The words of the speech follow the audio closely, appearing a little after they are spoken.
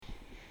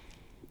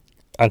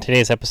On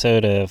today's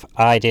episode of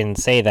I Didn't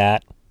Say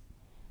That,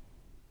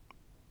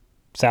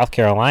 South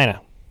Carolina.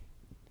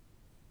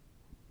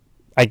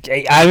 I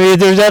mean,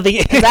 there's nothing.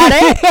 Is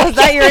that it? Was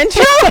that your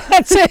intro?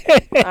 That's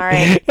it. All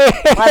right,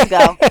 let's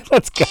go.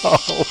 Let's go.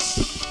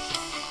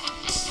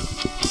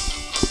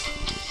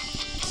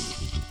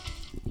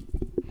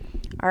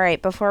 All right,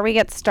 before we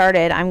get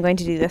started, I'm going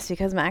to do this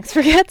because Max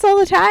forgets all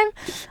the time.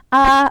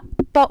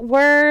 But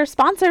we're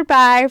sponsored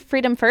by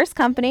Freedom First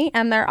Company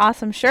and their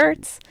awesome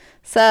shirts.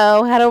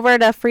 So head over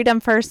to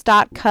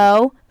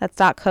freedomfirst.co. That's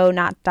 .co,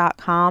 not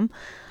 .com.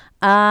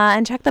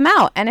 And check them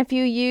out. And if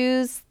you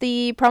use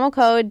the promo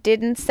code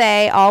didn't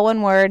say, all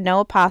one word, no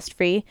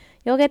apostrophe,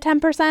 you'll get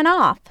 10%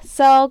 off.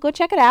 So go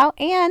check it out.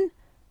 And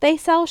they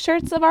sell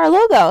shirts of our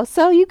logo.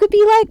 So you could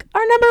be like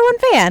our number one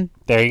fan.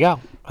 There you go.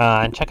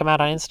 And check them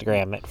out on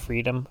Instagram at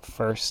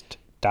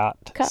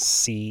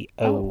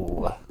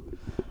freedomfirst.co.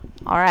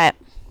 All right.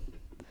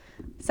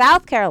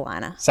 South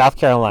Carolina. South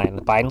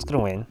Carolina. Biden's going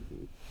to win.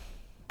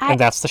 And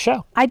that's the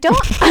show. I don't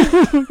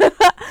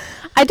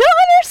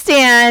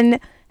understand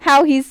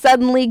how he's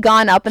suddenly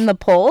gone up in the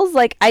polls.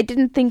 Like, I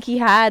didn't think he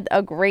had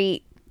a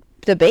great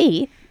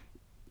debate.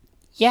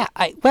 Yeah,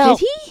 did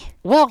he?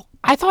 Well,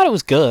 I thought it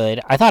was good.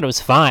 I thought it was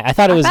fine. I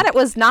thought it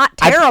was not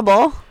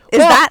terrible. Is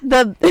that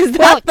the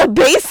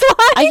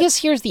baseline? I guess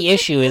here's the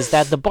issue: is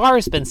that the bar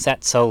has been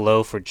set so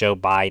low for Joe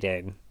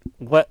Biden.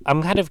 What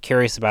I'm kind of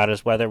curious about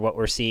is whether what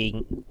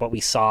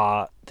we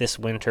saw this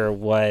winter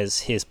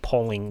was his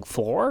polling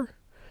floor.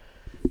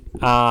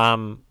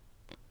 And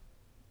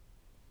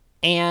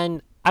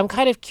I'm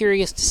kind of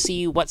curious to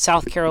see what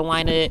South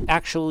Carolina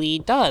actually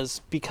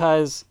does,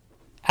 because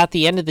at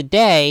the end of the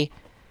day,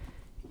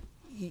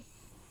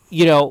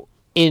 you know,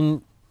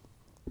 in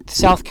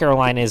South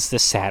Carolina is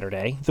this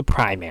Saturday, the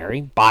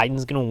primary.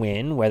 Biden's going to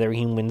win, whether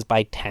he wins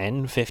by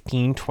 10,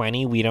 15,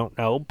 20, we don't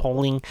know.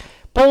 Polling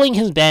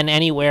has been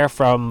anywhere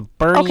from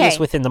Bernie's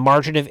within the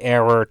margin of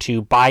error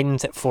to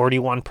Biden's at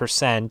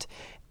 41%,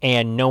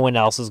 and no one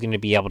else is going to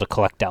be able to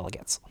collect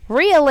delegates.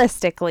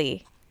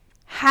 Realistically,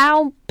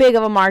 how big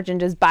of a margin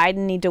does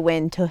Biden need to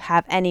win to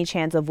have any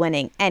chance of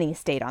winning any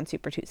state on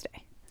Super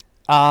Tuesday?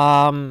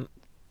 Because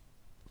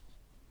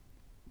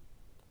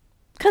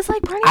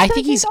Bernie, I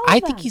think he's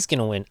going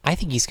to win. I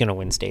think he's going to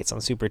win states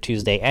on Super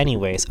Tuesday,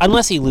 anyways,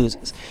 unless he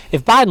loses.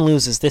 If Biden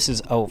loses, this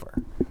is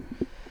over.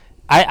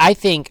 I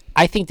think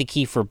the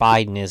key for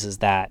Biden is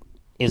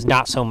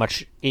not so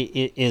much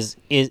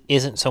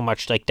isn't so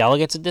much like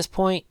delegates at this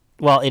point.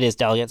 Well, it is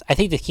delegates. I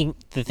think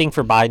the thing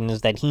for Biden is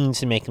that he needs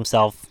to make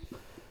himself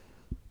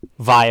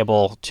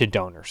viable to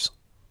donors,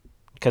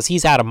 because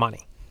he's out of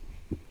money.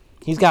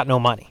 He's got no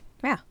money.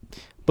 Yeah.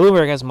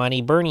 Bloomberg has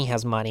money. Bernie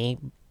has money.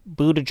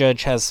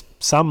 Buttigieg has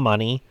some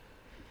money,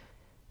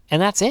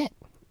 and that's it.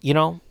 You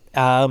know,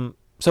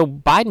 so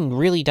Biden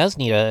really does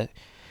need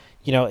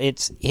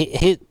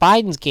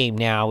Biden's game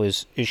now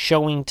is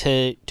showing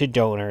to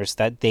donors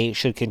that they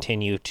should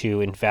continue to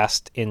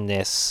invest in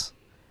this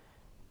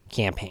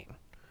campaign.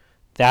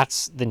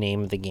 That's the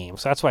name of the game.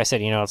 So that's why I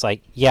said, it's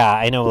like, yeah,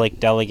 I know like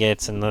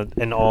delegates and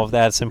all of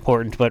that's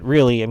important, but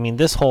really, I mean,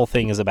 this whole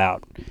thing is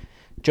about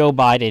Joe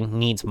Biden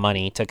needs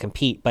money to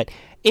compete, but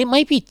it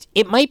might be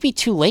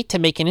too late to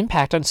make an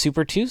impact on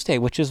Super Tuesday,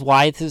 which is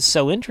why this is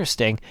so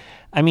interesting.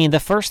 I mean, the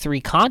first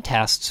three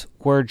contests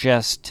were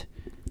just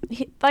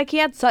he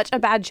had such a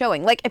bad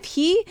showing. Like if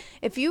you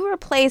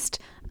replaced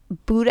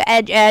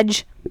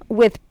Buttigieg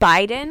with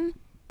Biden,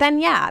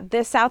 then yeah,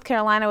 this South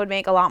Carolina would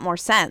make a lot more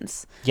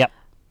sense. Yep.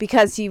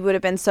 Because he would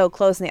have been so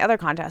close in the other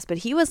contest, but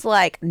he was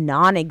like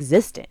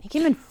non-existent. He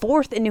came in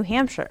fourth in New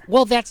Hampshire.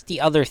 Well, that's the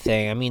other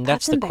thing. I mean,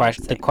 that's the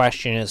question. The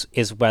question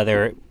is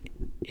whether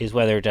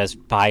does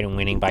Biden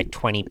winning by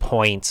 20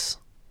 points?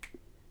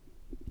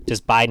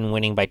 Does Biden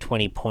winning by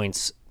 20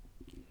 points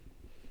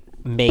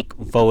make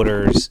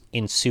voters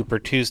in Super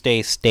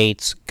Tuesday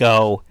states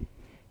go,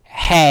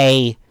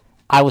 "Hey,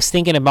 I was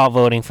thinking about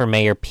voting for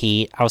Mayor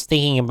Pete. I was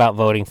thinking about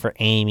voting for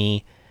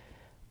Amy.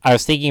 I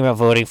was thinking about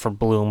voting for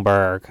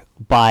Bloomberg,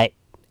 but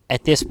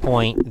at this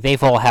point,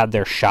 they've all had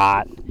their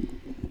shot.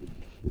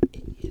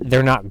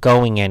 They're not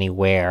going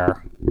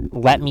anywhere.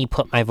 Let me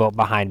put my vote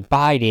behind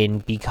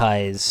Biden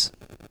because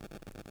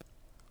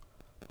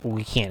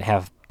we can't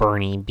have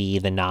Bernie be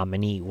the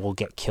nominee. We'll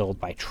get killed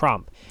by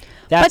Trump."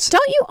 But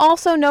don't you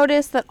also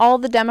notice that all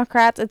the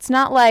Democrats, it's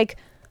not like,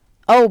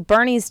 oh,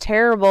 Bernie's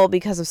terrible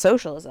because of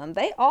socialism.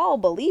 They all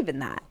believe in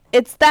that.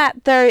 It's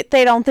that they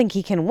don't think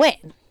he can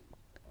win.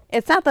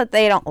 It's not that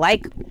they don't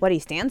like what he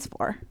stands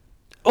for.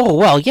 Oh,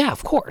 well, yeah,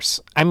 of course.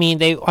 Look at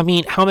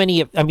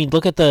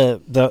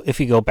the if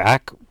you go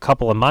back a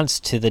couple of months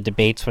to the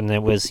debates when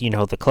there was,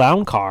 the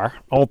clown car,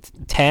 all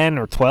 10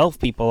 or 12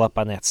 people up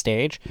on that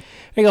stage.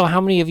 You go, how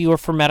many of you are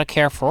for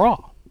Medicare for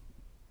all?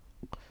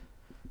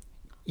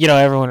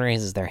 Everyone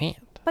raises their hand.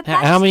 But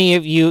how many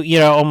of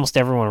you, almost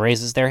everyone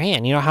raises their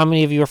hand. How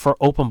many of you are for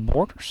open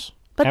borders?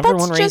 But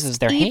everyone raises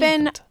their hand.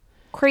 Even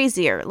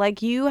crazier.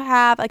 Like, you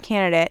have a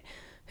candidate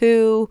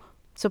who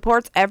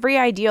supports every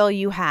ideal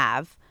you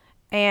have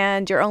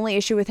and your only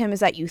issue with him is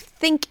that you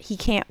think he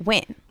can't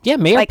win. Yeah,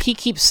 Mayor Pete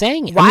keeps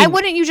saying it. Why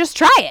wouldn't you just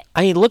try it?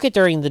 I mean, look at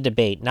during the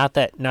debate. Not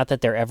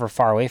that they're ever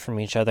far away from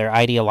each other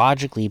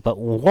ideologically, but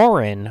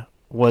Warren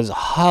was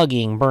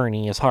hugging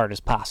Bernie as hard as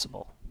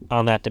possible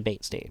on that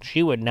debate stage.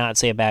 She would not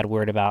say a bad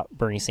word about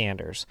Bernie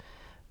Sanders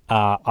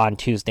on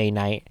Tuesday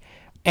night.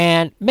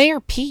 And Mayor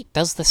Pete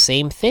does the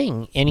same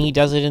thing, and he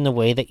does it in the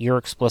way that you're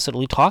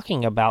explicitly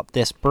talking about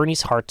this.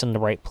 Bernie's heart's in the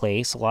right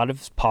place. A lot of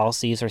his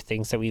policies are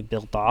things that we've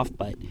built off,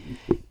 but,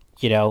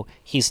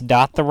 he's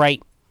not the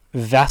right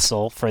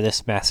vessel for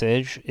this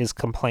message is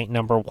complaint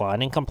number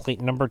one. And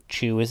complaint number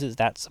two is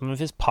that some of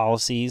his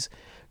policies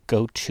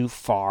go too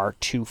far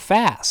too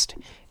fast.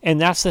 And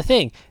that's the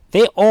thing.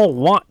 They all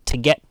want to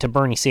get to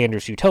Bernie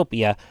Sanders'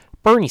 utopia.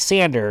 Bernie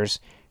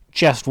Sanders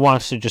just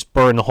wants to just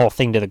burn the whole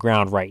thing to the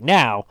ground right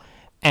now.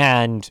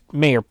 And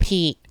Mayor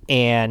Pete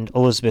and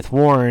Elizabeth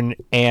Warren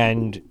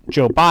and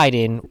Joe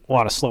Biden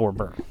want a slower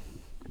burn.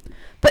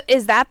 But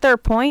is that their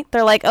point?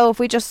 They're like, oh, if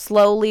we just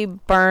slowly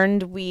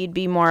burned, we'd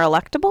be more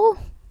electable?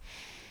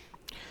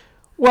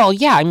 Well,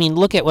 yeah. I mean,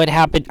 look at what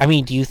happened. I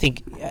mean, do you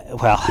think...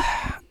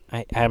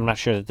 I'm not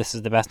sure that this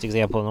is the best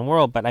example in the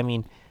world, but I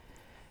mean,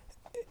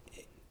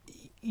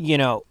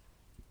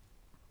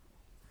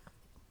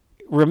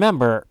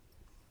 remember,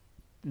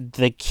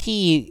 the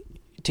key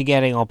to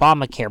getting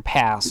Obamacare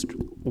passed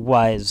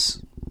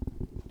was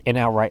an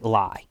outright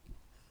lie.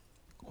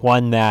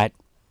 One that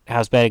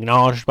has been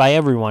acknowledged by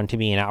everyone to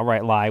be an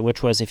outright lie,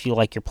 which was if you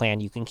like your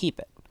plan, you can keep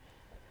it.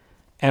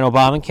 And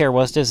Obamacare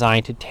was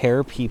designed to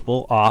tear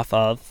people off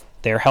of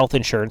their health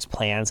insurance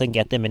plans and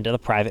get them into the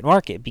private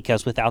market,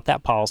 because without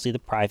that policy, the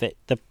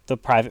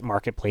private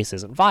marketplace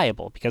isn't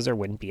viable because there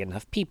wouldn't be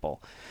enough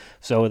people.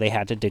 So they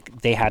had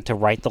to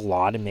write the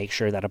law to make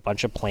sure that a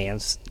bunch of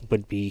plans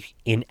would be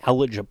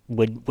ineligible,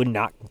 would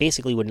not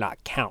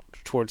count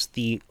towards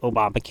the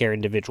Obamacare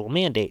individual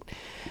mandate.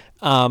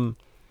 And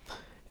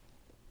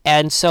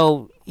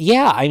so,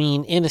 yeah, I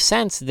mean, in a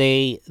sense,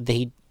 they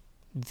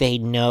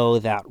know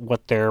that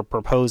what they're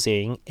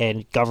proposing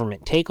and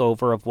government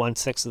takeover of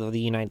 1/6 of the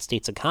United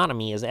States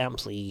economy is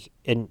absolutely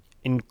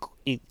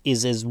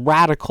is as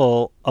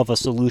radical of a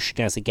solution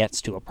as it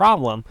gets to a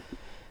problem.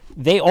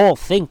 They all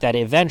think that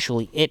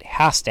eventually it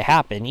has to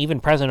happen.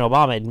 Even President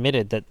Obama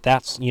admitted that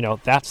that's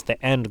the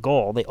end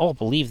goal. They all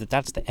believe that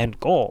that's the end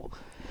goal.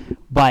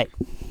 But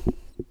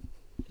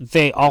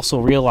they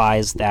also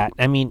realize that,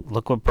 I mean,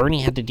 look what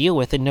Bernie had to deal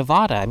with in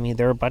Nevada. I mean,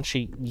 there are a bunch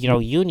of,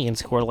 unions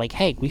who are like,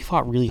 hey, we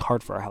fought really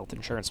hard for our health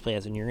insurance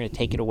plans and you're going to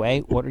take it away?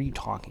 What are you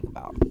talking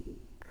about?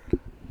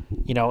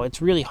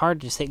 It's really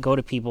hard to go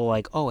to people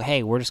like, oh,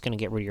 hey, we're just going to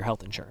get rid of your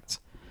health insurance.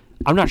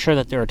 I'm not sure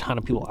that there are a ton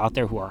of people out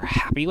there who are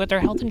happy with their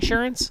health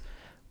insurance,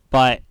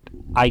 but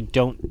I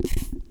don't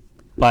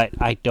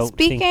think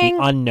the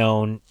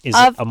unknown is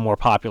a more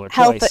popular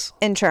choice. Health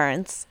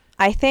insurance.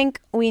 I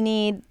think we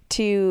need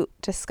to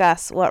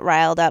discuss what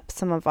riled up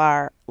some of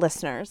our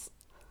listeners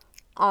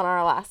on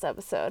our last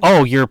episode.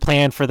 Oh, your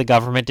plan for the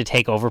government to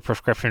take over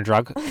prescription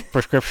drug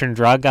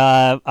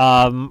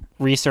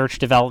research,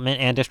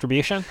 development, and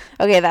distribution?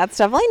 Okay, that's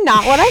definitely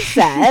not what I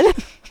said.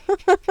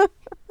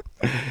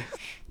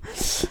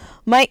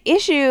 My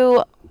issue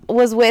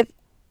was with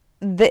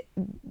the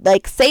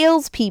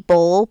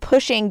salespeople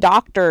pushing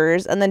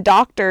doctors, and then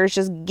doctors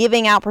just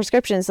giving out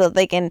prescriptions so that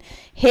they can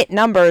hit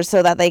numbers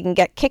so that they can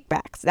get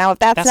kickbacks. Now, if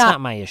that's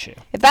not my issue.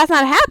 If that's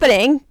not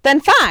happening,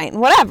 then fine,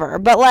 whatever.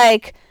 But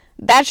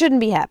that shouldn't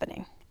be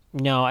happening.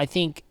 No, I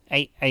think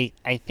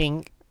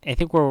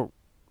we're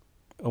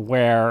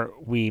where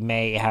we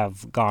may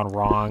have gone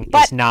wrong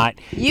is not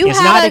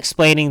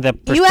explaining the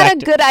perspective. You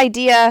had a good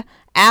idea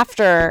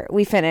after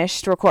we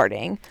finished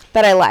recording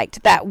that I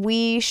liked, that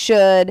we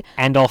should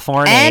end all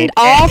foreign aid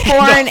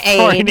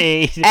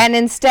and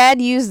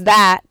instead use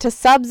that to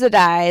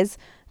subsidize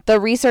the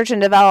research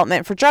and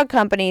development for drug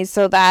companies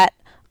so that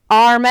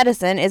our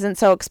medicine isn't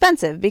so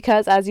expensive,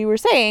 because as you were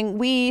saying,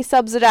 we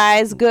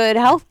subsidize good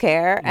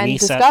healthcare and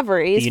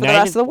discoveries for the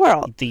rest of the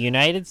world. The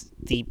United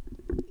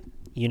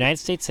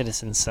States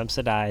citizens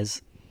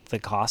subsidize the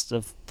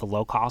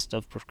low cost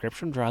of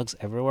prescription drugs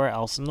everywhere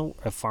else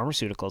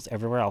pharmaceuticals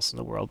everywhere else in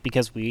the world,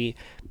 because we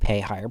pay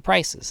higher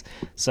prices.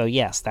 So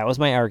yes, that was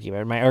my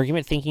argument. My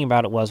argument thinking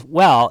about it was,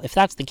 well, if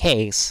that's the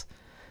case,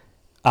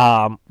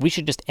 we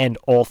should just end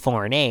all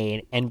foreign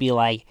aid and be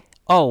like,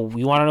 oh,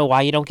 you want to know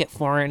why you don't get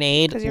foreign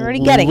aid? Because you're already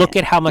getting Look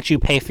at how much you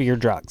pay for your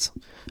drugs.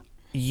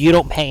 You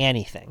don't pay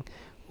anything.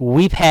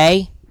 We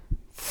pay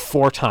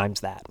 4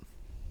 times that.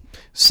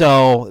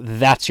 So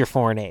that's your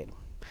foreign aid.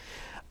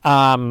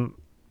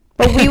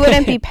 But we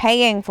wouldn't be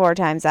paying 4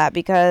 times that,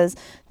 because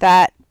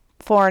that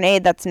foreign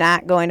aid that's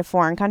not going to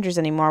foreign countries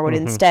anymore would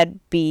instead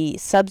be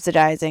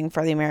subsidizing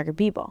for the American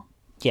people.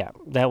 Yeah,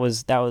 that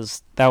was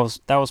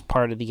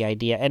part of the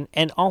idea.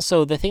 And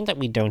also the thing that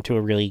we don't do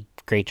a really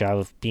great job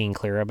of being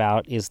clear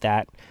about is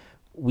that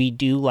we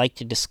do like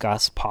to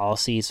discuss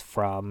policies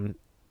from,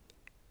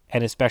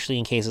 and especially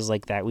in cases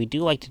like that, we do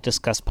like to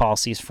discuss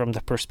policies from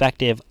the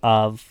perspective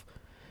of,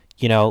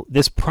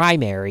 this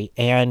primary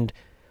and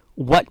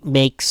what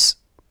makes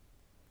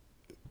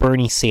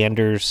Bernie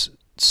Sanders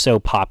so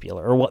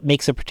popular, or what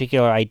makes a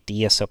particular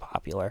idea so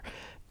popular.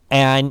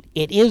 And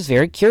it is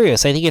very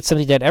curious. I think it's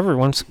something that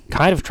everyone's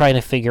kind of trying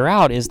to figure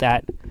out, is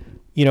that,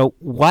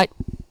 what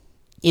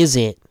is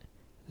it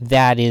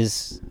that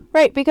is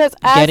right? Because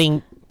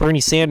getting Bernie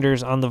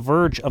Sanders on the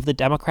verge of the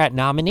Democrat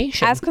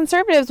nomination. As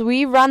conservatives,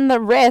 we run the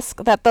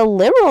risk that the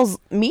liberals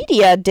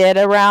media did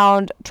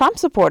around Trump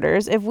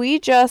supporters. If we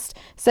just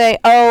say,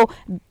 oh,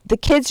 the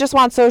kids just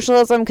want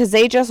socialism because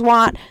they just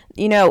want,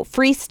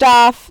 free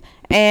stuff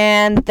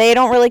and they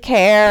don't really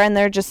care and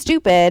they're just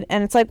stupid.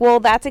 And it's like, well,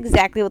 that's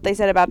exactly what they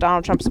said about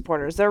Donald Trump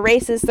supporters. They're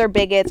racist, they're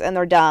bigots, and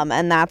they're dumb.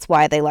 And that's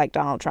why they like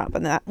Donald Trump.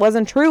 And that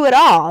wasn't true at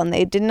all. And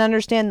they didn't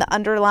understand the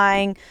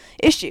underlying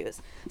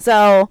issues.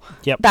 So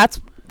that's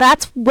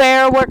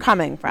where we're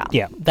coming from.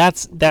 Yeah,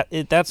 that's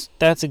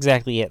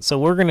exactly it. So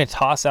we're going to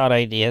toss out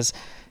ideas.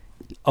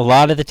 A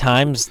lot of the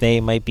times they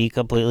might be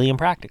completely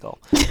impractical.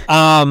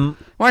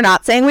 We're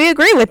not saying we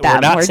agree with them.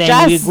 We're not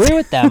saying we agree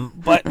with them,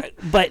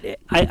 but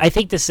I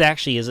think this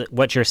actually is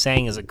what you're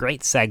saying is a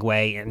great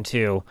segue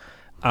into.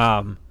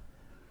 I'm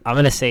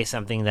going to say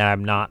something that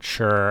I'm not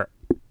sure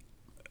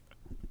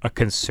a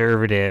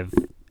conservative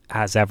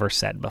has ever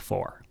said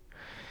before.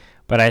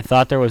 But I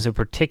thought there was a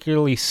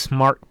particularly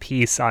smart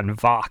piece on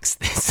Vox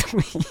this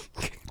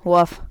week.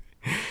 Woof.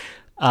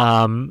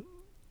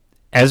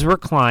 Ezra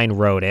Klein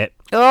wrote it.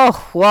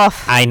 Oh,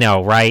 woof. I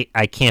know, right?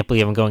 I can't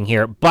believe I'm going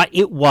here. But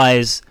it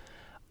was,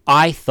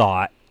 I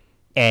thought,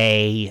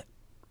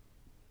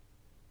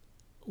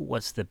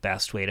 what's the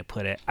best way to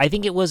put it? I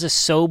think it was a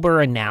sober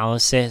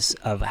analysis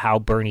of how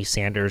Bernie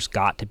Sanders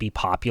got to be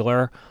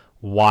popular,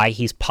 why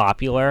he's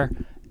popular,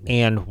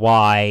 and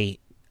why...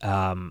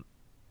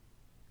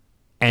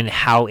 and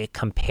how it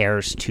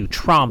compares to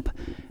Trump,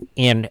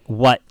 and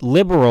what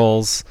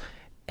liberals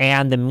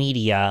and the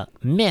media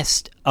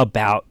missed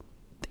about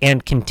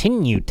and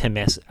continue to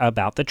miss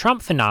about the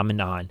Trump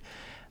phenomenon.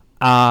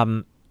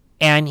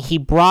 And he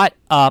brought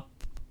up,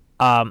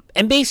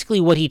 and basically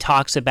what he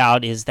talks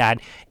about is that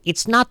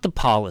it's not the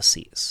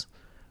policies,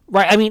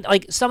 right? I mean,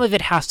 like, some of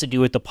it has to do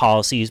with the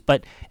policies,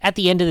 but at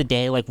the end of the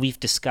day, like we've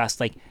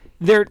discussed, like,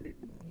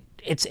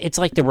 it's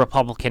like the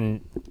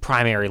Republican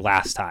primary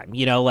last time,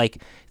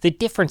 like the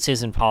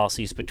differences in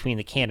policies between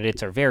the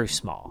candidates are very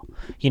small.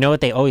 You know what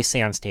they always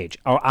say on stage?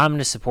 Oh, I'm going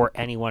to support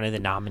any one of the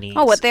nominees.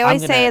 Oh, what they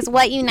always say is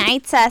what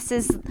unites us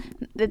is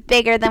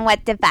bigger than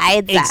what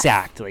divides us.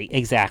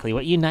 Exactly.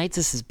 What unites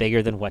us is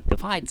bigger than what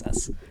divides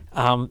us.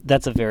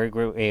 That's a very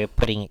great way of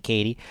putting it,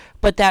 Katie.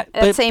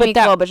 That's Amy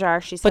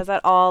Klobuchar. She says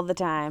that all the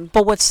time.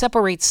 But what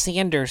separates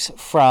Sanders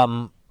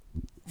from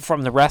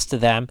the rest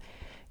of them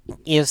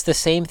is the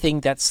same thing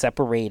that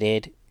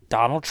separated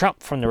Donald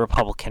Trump from the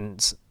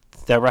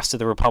rest of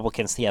the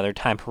Republicans the other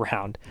time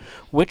around,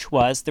 which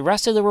was the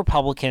rest of the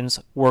Republicans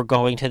were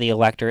going to the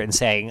electorate and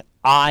saying,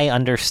 I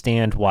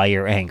understand why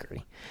you're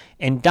angry.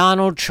 And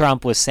Donald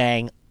Trump was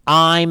saying,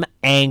 I'm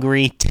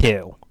angry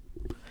too.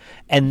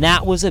 And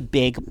that was a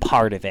big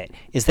part of it,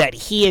 is that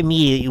he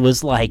immediately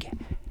was like,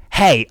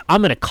 hey,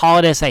 I'm going to call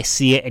it as I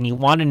see it, and you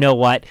want to know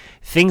what?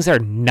 Things are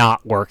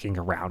not working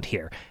around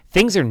here.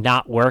 Things are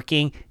not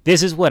working.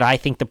 This is what I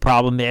think the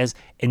problem is,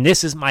 and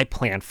this is my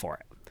plan for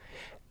it.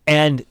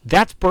 And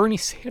that's Bernie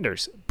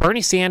Sanders.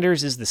 Bernie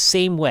Sanders is the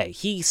same way.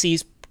 He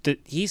sees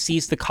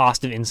the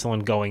cost of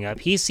insulin going up.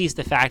 He sees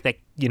the fact that,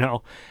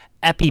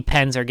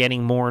 EpiPens are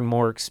getting more and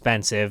more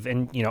expensive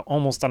and,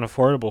 almost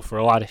unaffordable for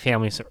a lot of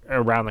families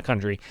around the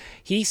country.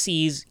 He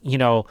sees,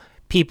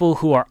 people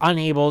who are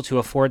unable to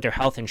afford their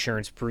health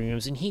insurance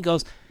premiums, and he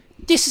goes,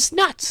 this is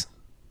nuts.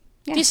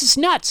 Yeah. This is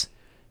nuts.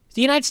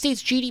 The United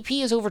States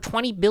GDP is over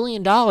 $20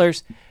 billion,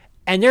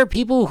 and there are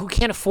people who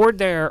can't afford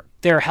their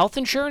health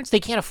insurance. They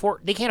can't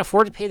afford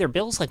to pay their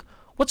bills. Like,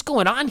 what's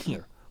going on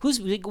here? Who's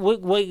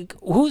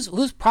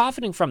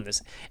profiting from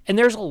this? And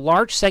there's a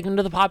large segment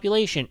of the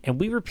population, and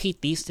we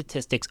repeat these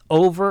statistics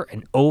over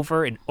and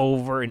over and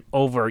over and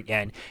over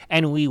again,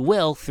 and we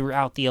will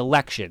throughout the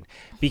election,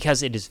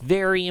 because it is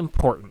very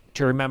important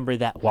to remember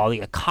that while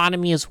the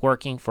economy is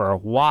working for a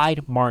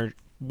wide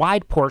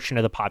portion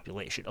of the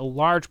population, a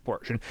large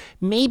portion,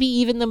 maybe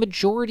even the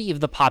majority of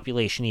the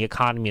population the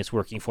economy is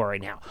working for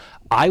right now.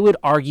 I would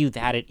argue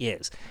that it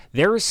is.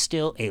 There is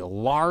still a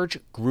large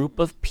group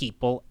of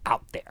people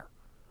out there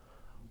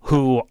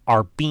who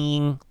are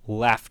being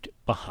left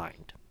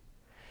behind.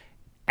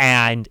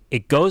 And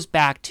it goes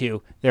back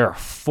to, there are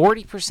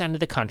 40% of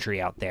the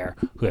country out there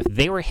who, if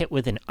they were hit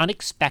with an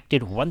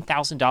unexpected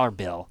 $1,000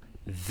 bill,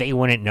 they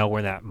wouldn't know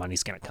where that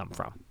money's going to come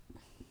from.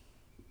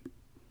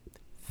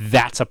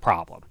 That's a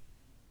problem.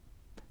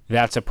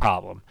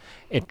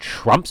 And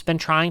Trump's been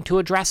trying to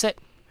address it,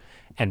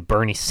 and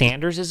Bernie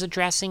Sanders is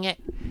addressing it.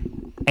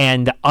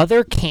 And the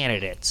other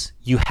candidates,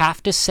 you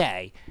have to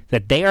say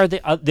that they are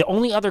the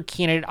only other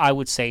candidate I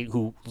would say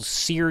who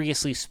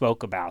seriously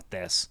spoke about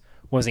this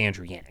was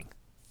Andrew Yang.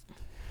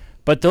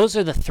 But those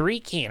are the three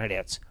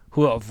candidates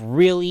who have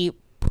really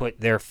put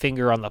their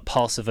finger on the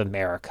pulse of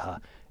America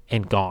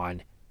and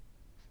gone,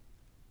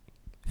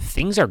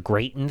 things are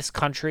great in this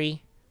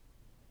country,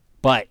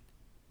 but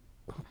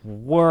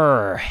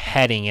we're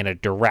heading in a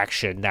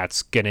direction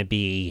that's going to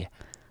be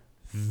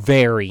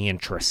very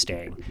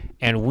interesting.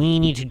 And we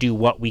need to do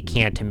what we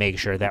can to make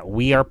sure that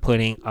we are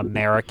putting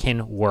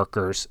American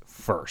workers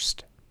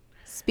first.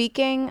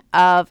 Speaking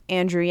of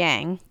Andrew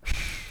Yang.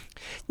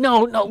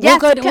 No,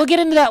 yes, we'll get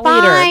into that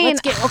later.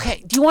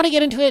 Okay, do you want to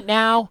get into it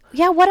now?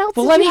 Yeah, what else?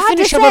 Well, let me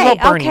finish up about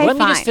Bernie. Okay, let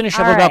me just finish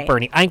up about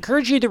Bernie. I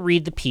encourage you to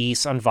read the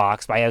piece on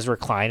Vox by Ezra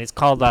Klein. It's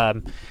called,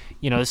 the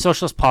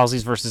socialist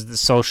policies versus the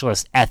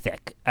socialist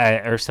ethic,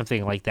 or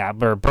something like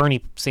that, or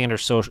Bernie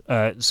Sanders'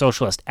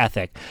 socialist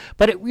ethic.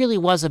 But it really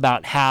was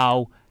about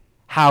how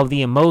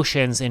the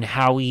emotions and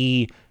how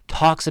he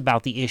talks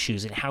about the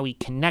issues and how he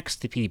connects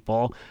to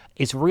people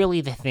is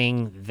really the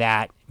thing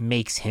that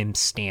makes him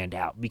stand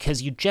out,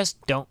 because you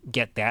just don't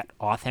get that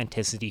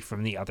authenticity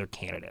from the other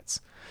candidates.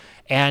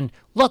 And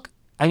look,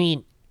 I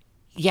mean,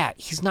 yeah,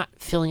 he's not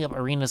filling up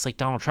arenas like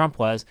Donald Trump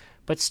was,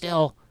 but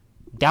still,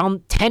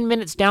 10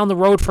 minutes down the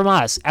road from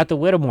us at the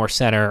Whittemore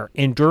Center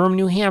in Durham,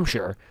 New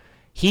Hampshire,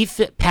 he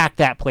packed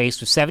that place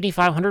with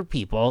 7,500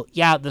 people.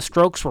 Yeah, the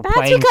Strokes were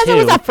playing too. That's because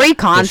it was a free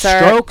concert.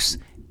 The Strokes,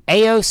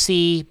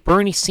 AOC,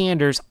 Bernie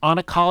Sanders on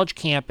a college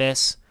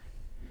campus.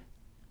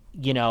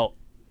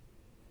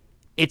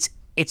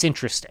 It's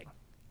interesting.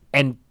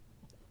 And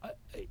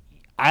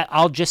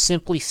I'll just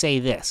simply say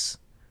this.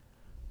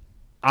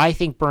 I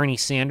think Bernie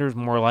Sanders,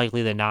 more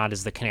likely than not,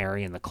 is the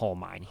canary in the coal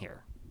mine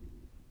here.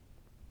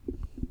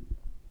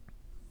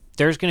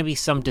 There's going to be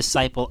some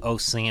disciple O.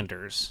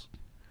 Sanders.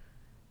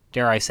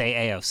 Dare I say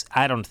AOC?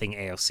 I don't think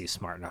AOC is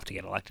smart enough to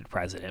get elected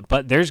president,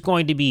 but there's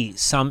going to be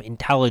some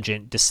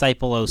intelligent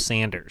disciple O.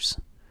 Sanders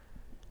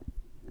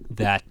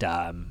that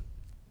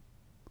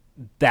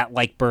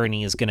like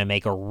Bernie, is going to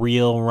make a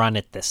real run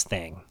at this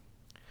thing.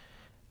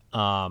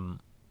 And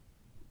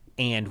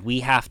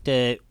we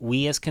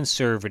as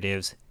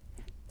conservatives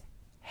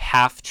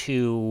have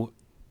to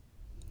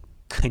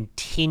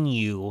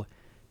continue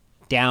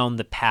down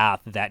the path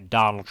that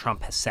Donald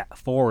Trump has set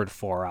forward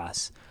for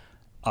us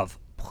of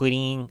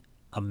putting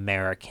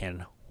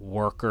American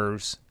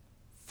workers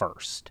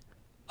first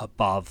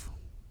above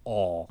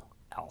all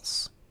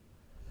else.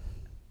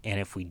 And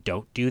if we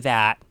don't do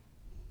that,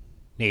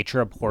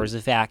 nature abhors a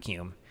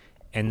vacuum,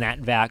 and that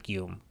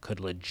vacuum could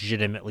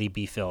legitimately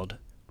be filled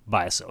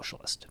by a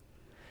socialist.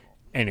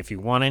 And if you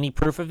want any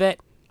proof of it,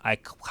 I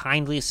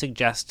kindly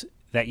suggest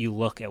that you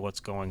look at what's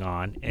going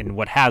on and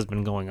what has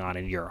been going on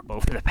in Europe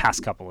over the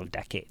past couple of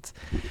decades.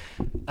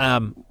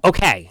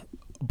 Okay,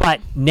 but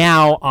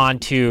now on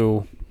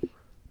to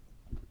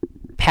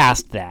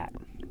past that.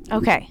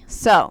 Okay,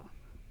 so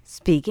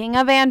speaking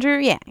of Andrew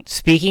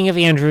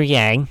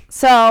Yang.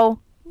 So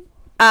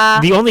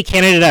the only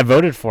candidate I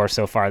voted for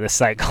so far this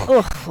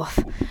cycle.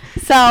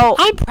 So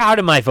I'm proud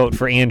of my vote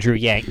for Andrew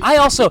Yang. I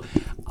also,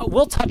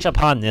 we'll touch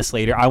upon this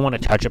later. I want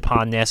to touch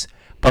upon this.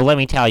 But let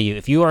me tell you,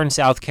 if you are in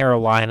South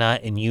Carolina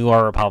and you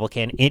are a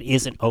Republican, it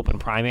is an open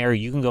primary.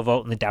 You can go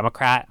vote in the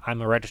Democrat.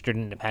 I'm a registered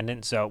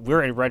independent, so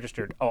we're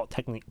registered,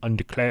 technically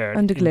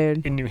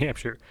undeclared. In New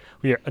Hampshire.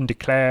 We are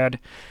undeclared.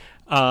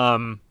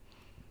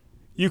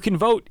 You can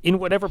vote in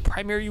whatever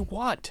primary you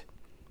want.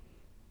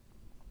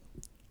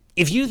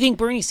 If you think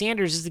Bernie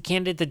Sanders is the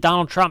candidate that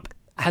Donald Trump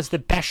has the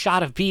best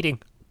shot of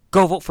beating,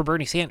 go vote for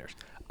Bernie Sanders.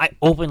 I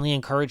openly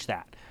encourage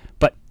that.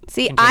 But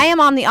see, I am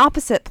on the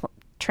opposite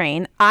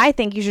train. I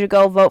think you should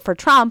go vote for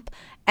Trump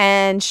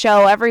and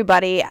show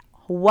everybody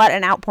what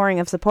an outpouring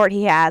of support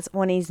he has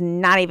when he's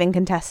not even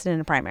contested in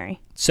a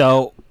primary.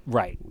 So,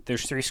 right.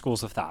 There's 3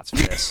 schools of thoughts for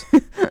this.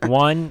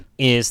 One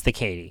is the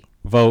Katie.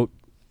 Vote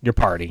your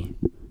party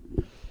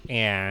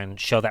and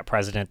show that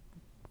president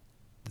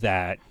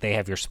that they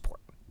have your support.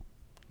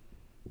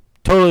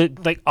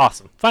 Totally,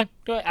 awesome. Fine.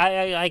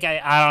 I don't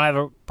have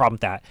a problem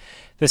with that.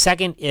 The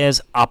second is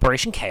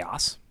Operation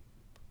Chaos,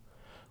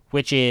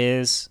 which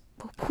is...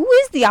 Who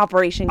is the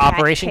Operation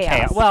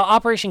Chaos? Well,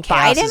 Operation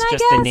Chaos Biden, is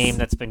just the name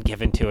that's been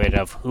given to it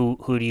of who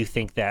do you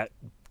think that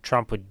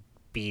Trump would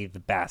be the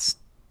best?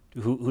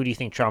 Who do you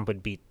think Trump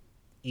would beat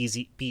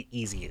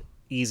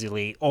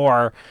easily?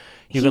 Or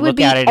you could look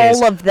at it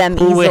as of them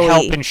who easily would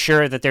help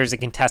ensure that there's a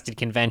contested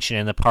convention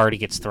and the party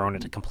gets thrown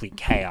into complete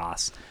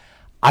chaos.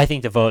 I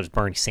think the vote is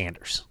Bernie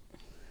Sanders.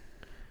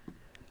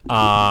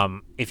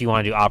 If you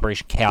want to do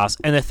Operation Chaos.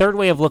 And the third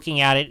way of looking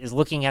at it is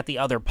looking at the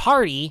other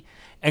party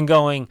and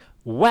going,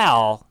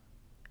 well,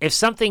 if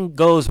something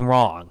goes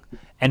wrong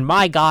and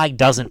my guy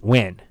doesn't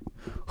win,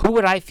 who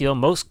would I feel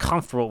most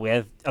comfortable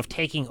with of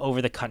taking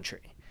over the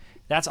country?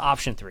 That's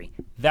option 3.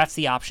 That's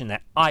the option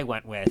that I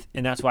went with,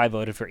 and that's why I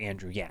voted for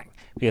Andrew Yang.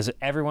 Because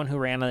everyone who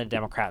ran on the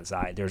Democrat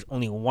side, there's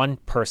only one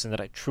person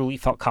that I truly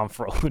felt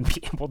comfortable would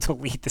be able to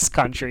lead this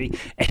country,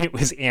 and it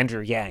was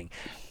Andrew Yang.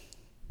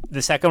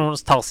 The second one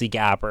was Tulsi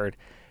Gabbard,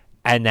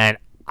 and then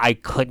I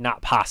could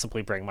not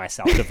possibly bring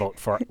myself to vote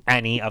for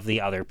any of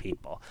the other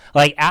people.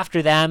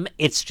 After them,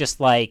 it's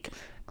just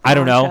I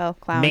don't know,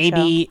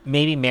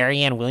 maybe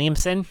Marianne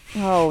Williamson.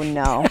 Oh,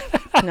 no.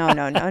 No.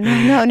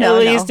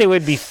 At least it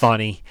would be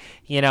funny,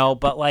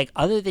 But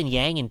other than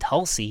Yang and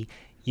Tulsi,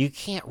 you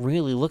can't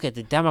really look at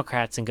the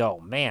Democrats and go,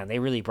 man, they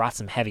really brought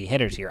some heavy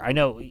hitters here. I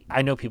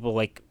know people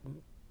like.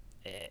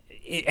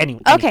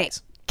 Anyway. Okay.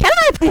 Can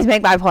I please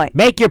make my point?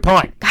 Make your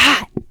point.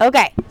 God.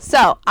 Okay.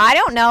 So I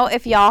don't know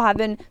if y'all have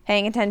been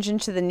paying attention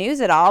to the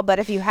news at all, but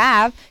if you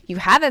have, you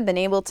haven't been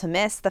able to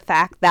miss the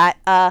fact that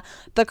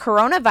the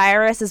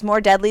coronavirus is more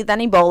deadly than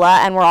Ebola,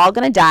 and we're all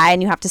going to die,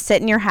 and you have to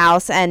sit in your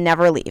house and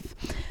never leave.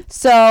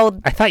 So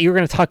I thought you were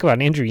going to talk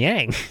about Andrew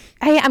Yang.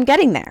 Hey, I'm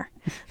getting there.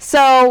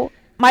 So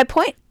my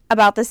point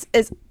about this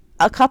is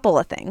a couple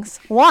of things.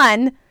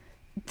 One,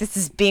 this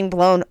is being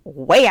blown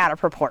way out of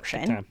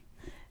proportion. Time.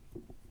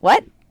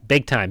 What?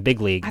 Big time,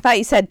 big league. I thought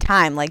you said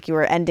time, like you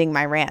were ending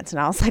my rant, and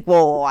I was like,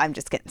 "Whoa, I'm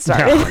just getting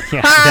started."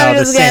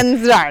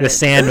 Getting started. The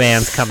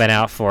Sandman's coming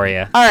out for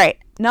you. All right,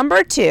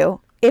 number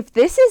 2. If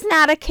this is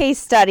not a case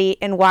study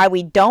in why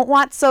we don't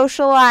want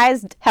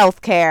socialized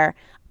healthcare,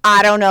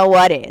 I don't know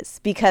what is.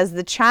 Because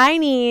the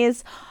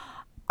Chinese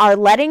are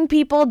letting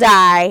people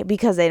die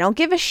because they don't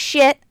give a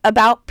shit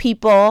about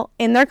people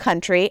in their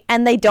country,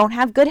 and they don't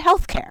have good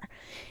healthcare.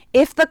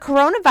 If the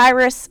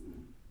coronavirus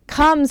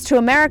comes to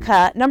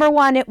America, number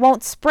 1, it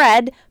won't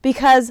spread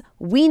because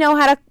we know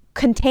how to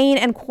contain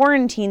and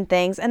quarantine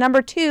things. And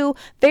number 2,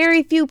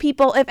 very few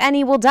people, if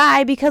any, will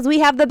die because we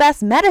have the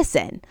best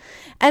medicine.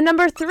 And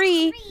number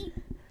 3,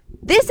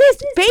 this is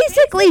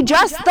basically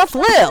just the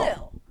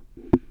flu.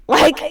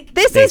 Like,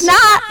 this is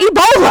not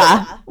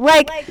Ebola.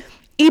 Like,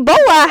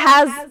 Ebola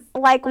has,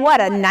 like,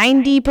 what, a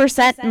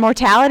 90%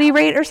 mortality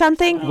rate or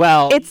something?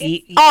 Well, it's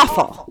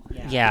awful.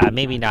 Yeah,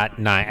 maybe not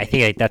 9. I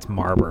think that's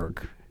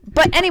Marburg.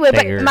 But anyway,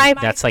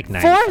 that's like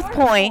 4th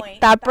point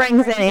that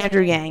brings in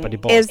Andrew Yang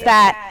is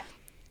that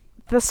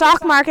the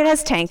stock market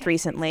has tanked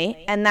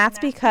recently, and that's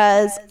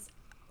because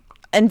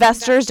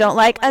investors don't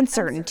like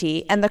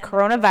uncertainty, and the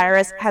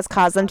coronavirus has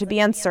caused them to be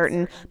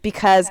uncertain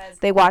because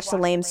they watch the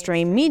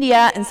lamestream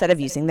media instead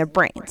of using their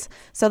brains.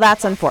 So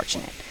that's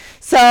unfortunate.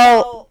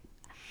 So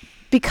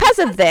because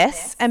of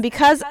this, and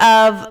because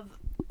of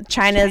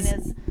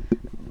China's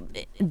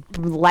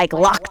like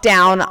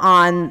lockdown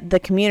on the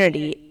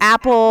community,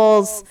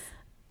 Apple's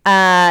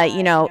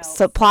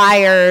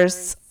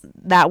suppliers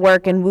that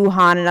work in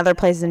Wuhan and other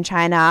places in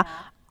China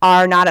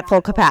are not at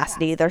full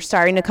capacity. They're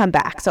starting to come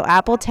back. So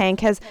Apple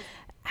Tank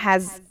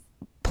has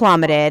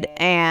plummeted,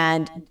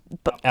 and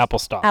Apple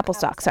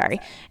stock, sorry.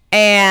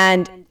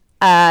 And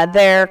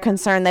they're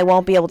concerned they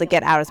won't be able to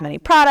get out as many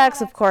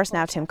products. Of course,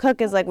 now Tim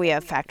Cook is like, we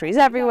have factories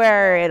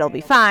everywhere, it'll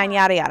be fine,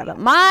 yada, yada. But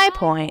my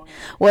point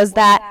was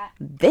that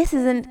this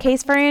isn't the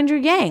case for Andrew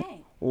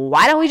Yang.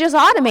 Why don't we just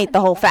automate the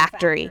whole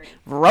factory?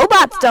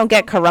 Robots don't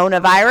get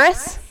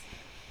coronavirus.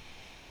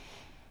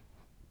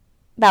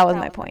 That was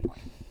my point.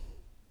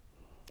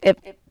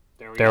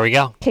 There we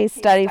go. Case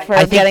study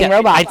for getting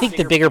robots. I think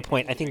the bigger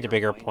point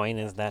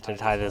is that, to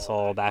tie this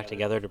all back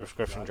together to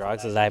prescription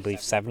drugs, is I believe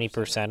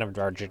 70% of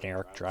our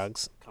generic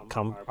drugs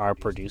are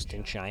produced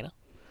in China.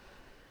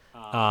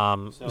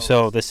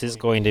 So this is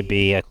going to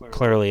be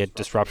clearly a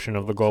disruption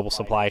of the global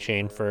supply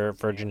chain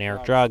for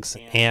generic drugs,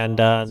 and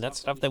that's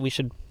stuff that we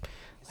should,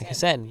 like I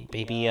said,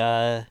 maybe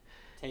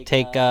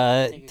take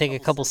a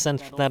couple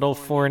cents from that old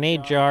foreign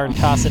aid jar and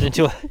toss it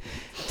into a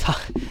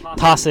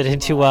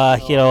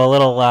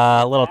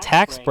little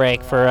tax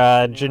break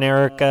for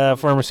generic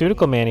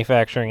pharmaceutical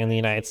manufacturing in the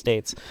United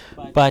States.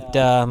 But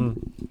I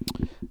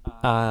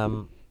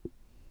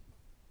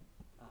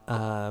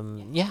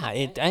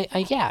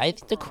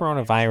think the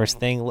coronavirus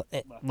thing,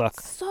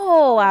 look,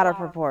 so out of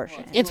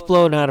proportion. It's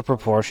blown out of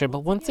proportion,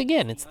 but once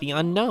again, it's the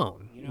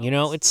unknown.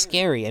 It's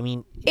scary. I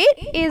mean,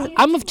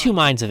 I'm of two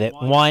minds of it.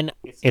 One,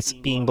 it's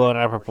being blown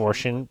out of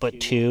proportion, but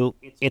 2,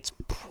 it's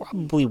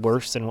probably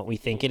worse than what we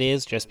think it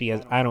is, just because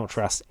I don't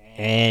trust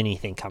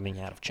anything coming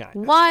out of China.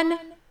 1,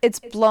 it's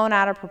blown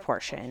out of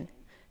proportion.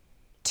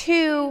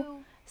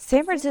 2,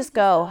 San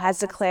Francisco has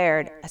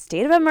declared a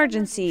state of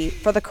emergency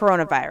for the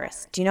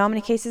coronavirus. Do you know how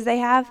many cases they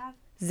have?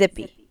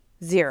 Zippy.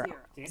 0.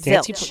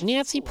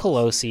 Nancy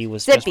Pelosi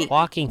was just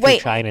walking through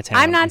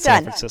Chinatown in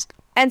San Francisco.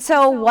 And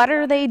so what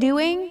are they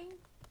doing?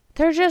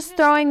 They're just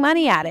throwing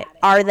money at it.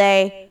 Are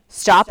they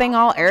stopping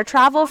all air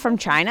travel from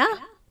China?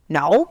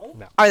 No.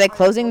 Are they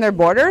closing their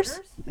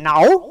borders?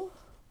 No.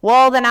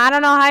 Well, then I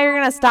don't know how you're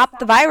going to stop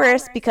the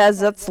virus,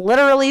 because that's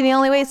literally the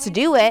only ways to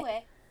do it.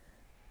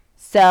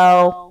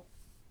 So,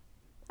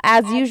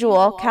 as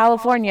usual,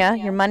 California,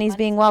 your money's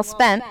being well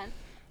spent.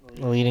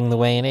 Leading the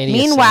way in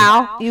idiocy.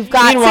 Meanwhile, you've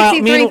got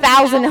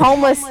 63,000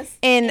 homeless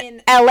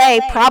in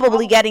L.A.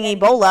 probably getting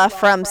Ebola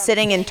from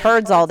sitting in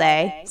turds all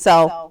day.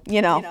 So,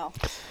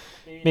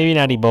 Maybe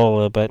not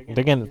Ebola, but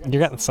you're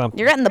getting something.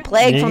 You're getting the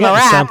plague from the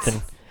rats.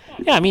 Something.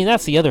 Yeah, I mean,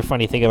 that's the other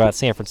funny thing about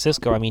San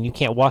Francisco. I mean, you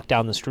can't walk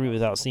down the street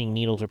without seeing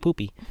needles or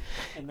poopy.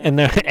 And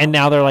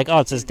now they're like, oh,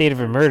 it's a state of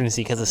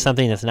emergency because of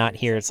something that's not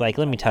here. It's like,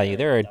 let me tell you,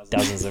 there are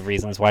dozens of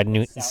reasons why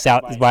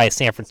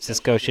San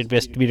Francisco should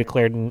just be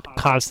declared in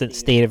constant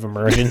state of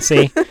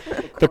emergency.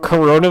 The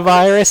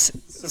coronavirus,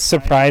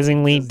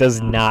 surprisingly, does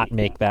not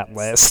make that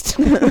list.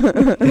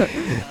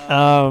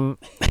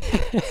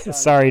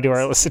 Sorry to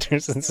our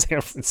listeners in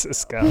San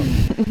Francisco.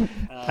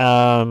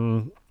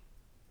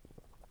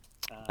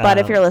 But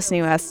if you're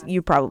listening to us,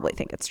 you probably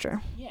think it's true.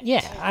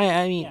 Yeah,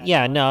 I mean,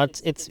 yeah, no,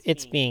 it's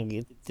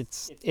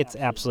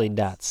absolutely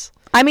nuts.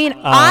 I mean,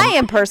 I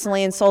am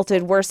personally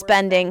insulted. We're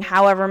spending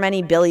however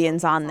many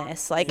billions on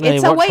this. Like,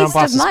 it's a waste Trump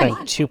wants of money.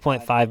 to spend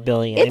 $2.5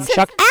 billion. It's and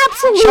an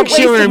absolute Chuck waste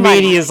Schumer of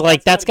money. media is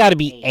like, that's got to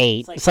be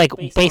 8. It's like,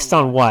 based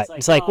on what?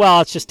 It's like,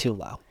 well, it's just too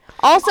low.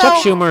 Also,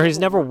 Chuck Schumer, who's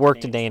never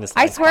worked a day in his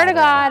life. I swear to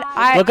God,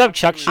 look up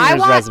Chuck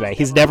Schumer's resume.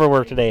 He's never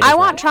worked a day in his life. I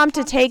want Trump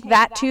to take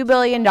that $2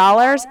 billion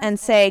and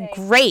say,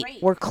 great,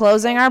 we're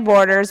closing our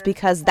borders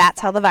because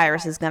that's how the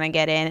virus is going to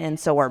get in, and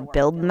so we're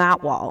building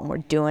that wall, and we're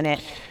doing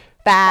it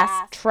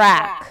fast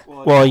track.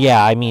 Well,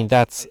 yeah, I mean,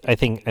 I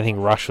think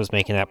Rush was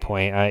making that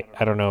point. I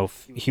don't know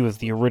if he was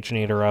the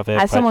originator of it.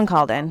 Has someone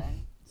called in?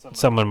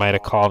 Someone might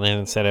have called in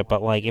and said it,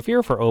 but like, if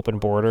you're for open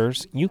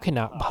borders, you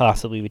cannot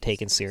possibly be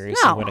taken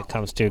seriously when it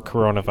comes to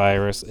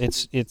coronavirus.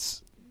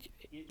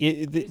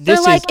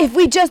 They're like, if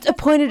we just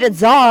appointed a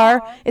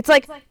czar, it's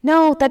like,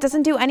 no, that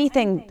doesn't do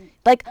anything.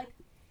 Like,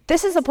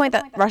 this is the point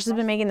that Rush has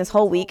been making this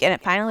whole week, and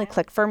it finally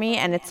clicked for me,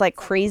 and it's like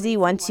crazy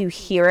once you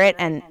hear it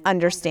and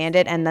understand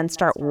it and then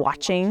start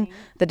watching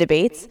the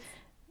debates.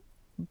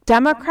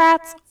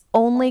 Democrats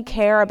only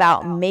care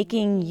about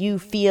making you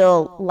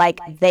feel like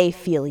they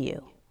feel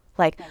you.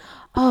 Like,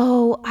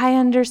 oh, I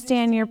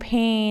understand your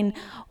pain.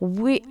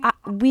 We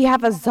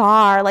have a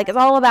czar. Like, it's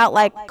all about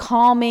like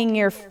calming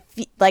your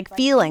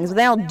feelings, but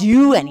they don't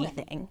do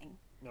anything.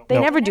 They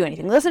never do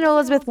anything. Listen to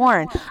Elizabeth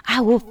Warren. I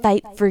will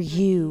fight for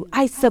you.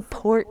 I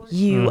support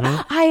you.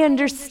 Mm-hmm. I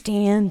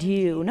understand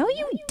you. No,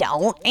 you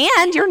don't.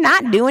 And you're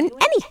not doing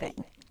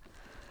anything.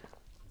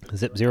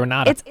 Zip zero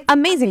nada. It's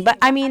amazing. But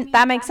I mean,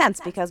 that makes sense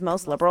because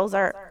most liberals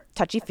are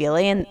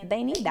touchy-feely and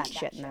they need that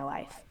shit in their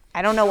life.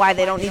 I don't know why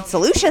they don't need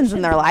solutions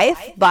in their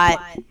life, but,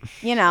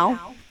 you know,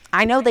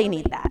 I know they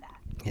need that.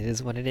 It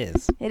is what it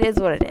is. It is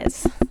what it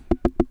is.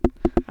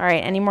 All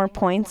right, any more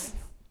points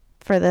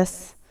for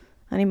this?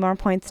 Any more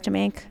points to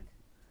make?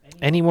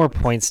 Any more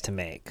points to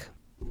make?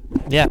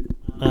 Yeah.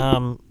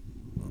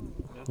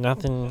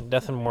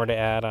 Nothing more to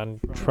add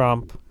on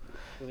Trump.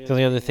 The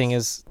only other thing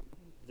is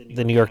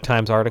the New York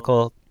Times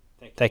article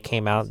that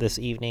came out this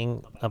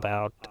evening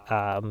about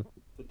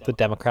the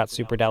Democrat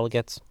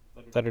superdelegates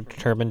that are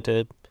determined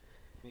to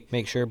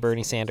make sure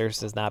Bernie Sanders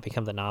does not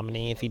become the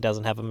nominee if he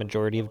doesn't have a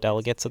majority of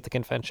delegates at the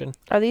convention.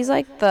 Are these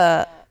like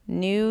the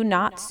new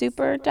not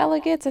super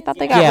delegates? I thought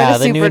they got rid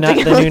of super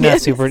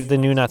delegates. the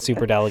new not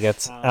super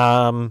delegates.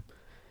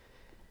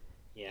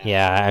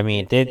 Yeah, I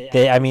mean,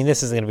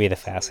 this is going to be the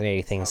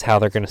fascinating thing is how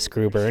they're going to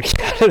screw Bernie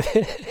out of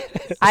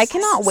it. I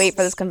cannot wait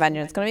for this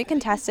convention. It's going to be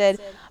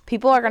contested.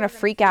 People are going to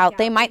freak out.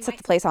 They might set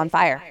the place on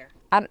fire.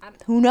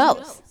 Who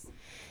knows?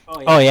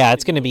 Oh yeah,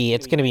 it's going to be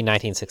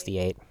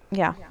 1968.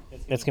 Yeah.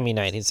 It's going to be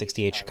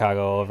 1968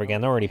 Chicago all over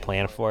again. They're already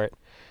planning for it.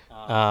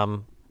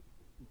 But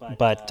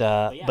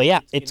yeah,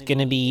 it's going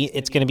to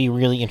be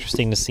really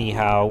interesting to see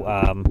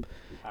how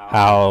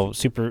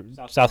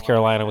South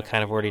Carolina we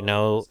kind of already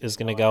know is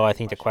going to go. I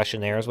think the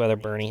question there is whether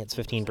Bernie hits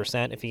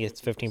 15%. If he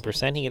hits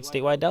 15%, he gets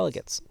statewide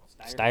delegates.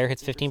 Steyer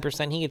hits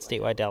 15%, he gets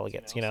statewide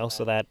delegates.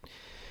 So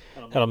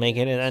that'll make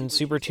it. And then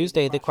Super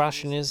Tuesday, the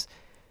question is,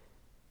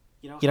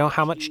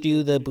 how much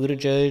do the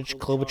Buttigieg,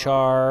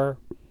 Klobuchar,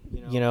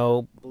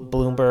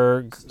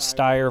 Bloomberg,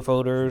 Steyer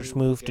voters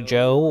move to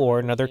Joe or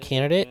another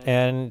candidate,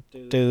 and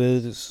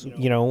does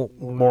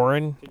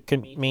Warren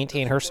can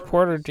maintain her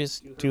support, or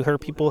just do her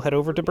people head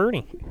over to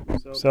Bernie?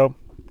 So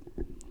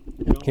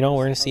we're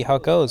going to see how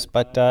it goes,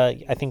 but I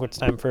think it's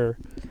time for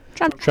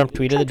Trump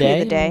tweet of the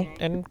day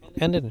and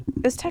ended.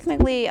 It's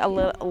technically a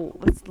little.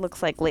 It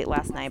looks like late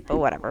last night, but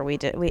whatever.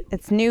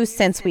 It's new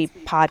since we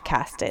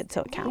podcasted,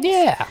 so it counts.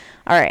 Yeah.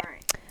 All right.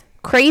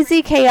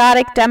 Crazy,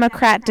 chaotic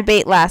Democrat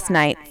debate last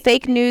night.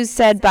 Fake news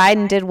said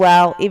Biden did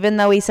well, even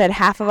though he said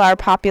half of our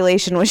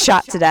population was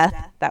shot to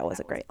death. That was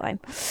a great line.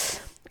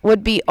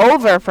 Would be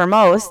over for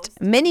most.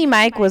 Mini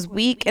Mike was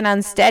weak and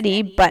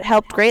unsteady, but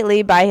helped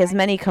greatly by his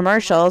many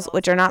commercials,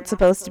 which are not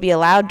supposed to be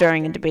allowed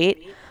during a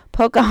debate.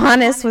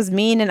 Pocahontas was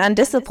mean and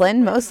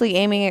undisciplined, mostly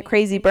aiming at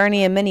Crazy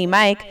Bernie and Mini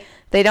Mike.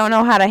 They don't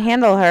know how to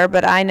handle her,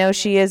 but I know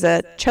she is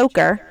a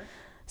choker.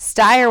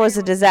 Steyer was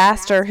a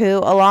disaster who,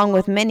 along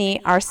with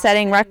Minnie, are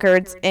setting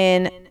records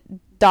in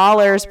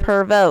dollars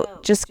per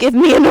vote. Just give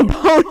me an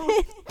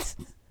opponent.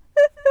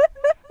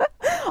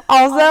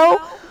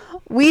 Also,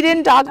 we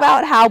didn't talk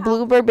about how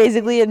Bloomberg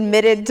basically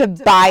admitted to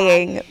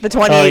buying the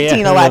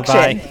 2018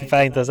 election.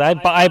 Buying those. I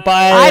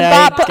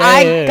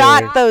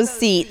got those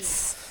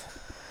seats.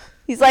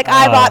 He's like,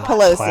 I bought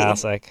Pelosi.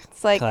 Classic.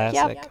 It's like,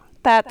 classic. Yep,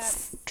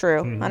 that's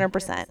true.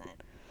 100%.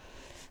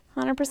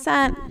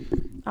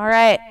 100%. All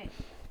right.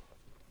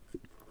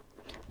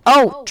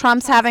 Oh,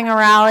 Trump's having a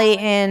rally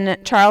in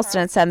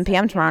Charleston at 7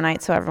 p.m. tomorrow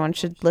night, so everyone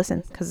should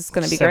listen because it's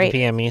going to be great. 7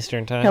 p.m.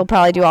 Eastern time. He'll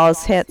probably do all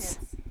his hits.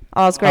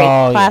 Oh, it's great.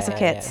 Classic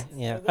hits.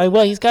 Yeah.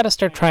 Well, he's got to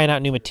start trying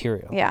out new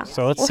material. Yeah.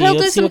 So let's see. He'll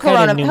Let's do see some what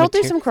kind of new He'll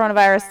do some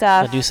coronavirus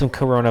stuff. He'll do some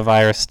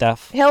coronavirus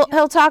stuff. He'll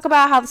talk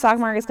about how the stock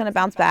market's going to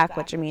bounce back,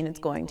 which I mean it's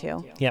going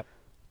to. Yep.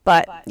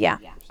 But yeah.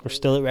 We're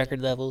still at record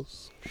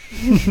levels.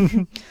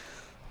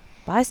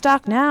 Buy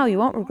stock now. You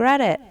won't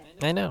regret it.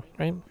 I know,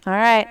 right? All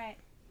right.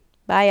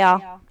 Bye,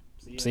 y'all.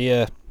 See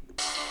ya.